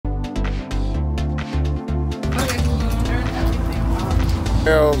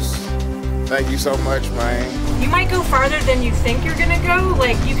else. Thank you so much, man. You might go farther than you think you're gonna go.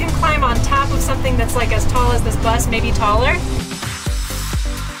 Like, you can climb on top of something that's like as tall as this bus, maybe taller.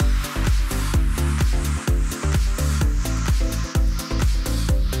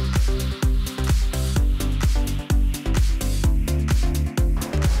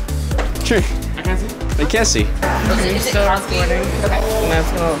 Sure. I can't see. They can't see. Okay, still recording. Okay.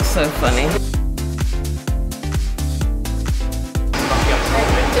 That's gonna look so funny.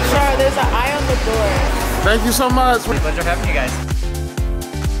 Ishara, there's an eye on the door. Thank you so much. Pleasure having you guys.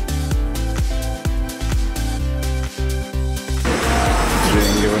 She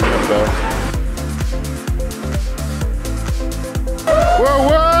didn't give it up though. Whoa,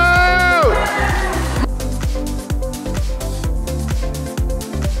 whoa!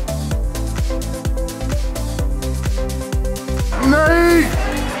 Nate!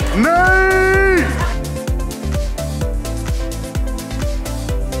 Nate!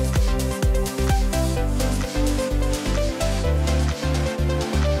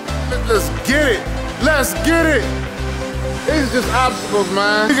 Let's get it. Let's get it. It's just obstacles,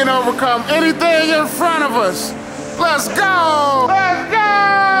 man. We can overcome anything in front of us. Let's go. Let's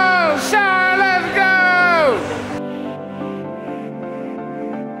go. Shine, let's go.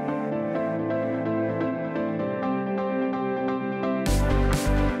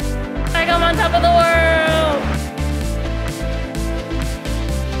 Like I'm on top of the world.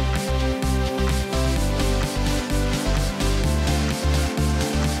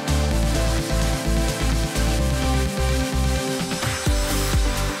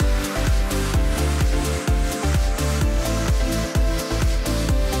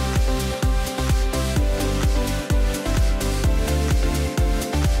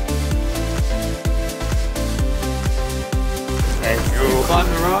 You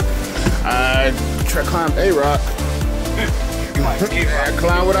climbing the rock? I climbed a rock. I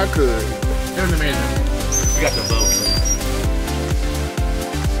climbed what I could. It was amazing. We got the boat.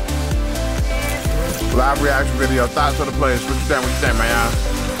 Live reaction video. Thoughts of the place. What you think, man?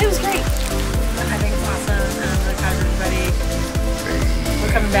 It was great.